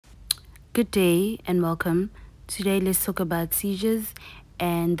Good day and welcome. Today let's talk about seizures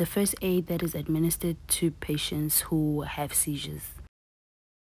and the first aid that is administered to patients who have seizures.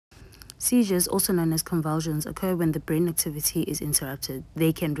 Seizures, also known as convulsions, occur when the brain activity is interrupted.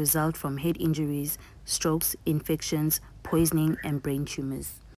 They can result from head injuries, strokes, infections, poisoning, and brain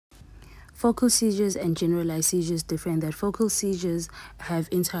tumors. Focal seizures and generalized seizures differ in that focal seizures have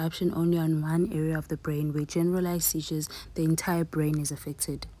interruption only on one area of the brain, where generalized seizures, the entire brain is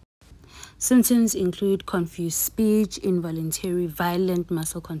affected. Symptoms include confused speech, involuntary violent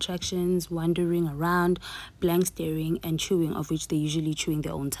muscle contractions, wandering around, blank staring, and chewing, of which they're usually chewing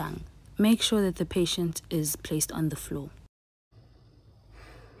their own tongue. Make sure that the patient is placed on the floor.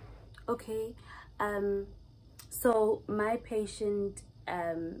 Okay, so my patient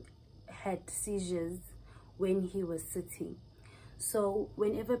had seizures when he was sitting. So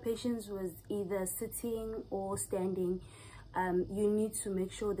whenever patients was either sitting or standing, you need to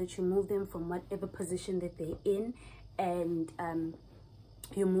make sure that you move them from whatever position that they're in, and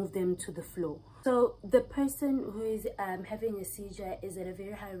you move them to the floor. So the person who is having a seizure is at a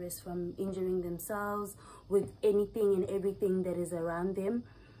very high risk from injuring themselves with anything and everything that is around them.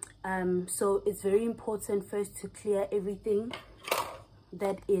 So it's very important first to clear everything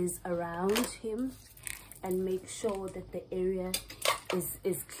that is around him and make sure that the area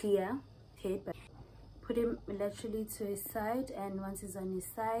is clear. Okay, but put him laterally to his side, and once he's on his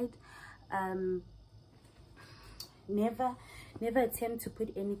side, never attempt to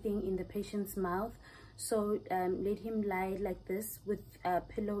put anything in the patient's mouth. So let him lie like this with a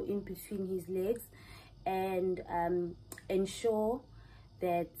pillow in between his legs, and ensure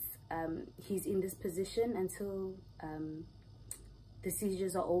that he's in this position until the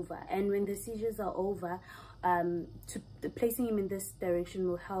seizures are over. And when the seizures are over, placing him in this direction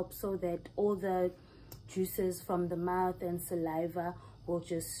will help, so that all the juices from the mouth and saliva will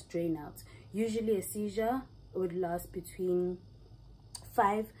just drain out. Usually a seizure would last between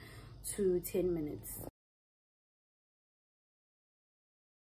 5 to 10 minutes.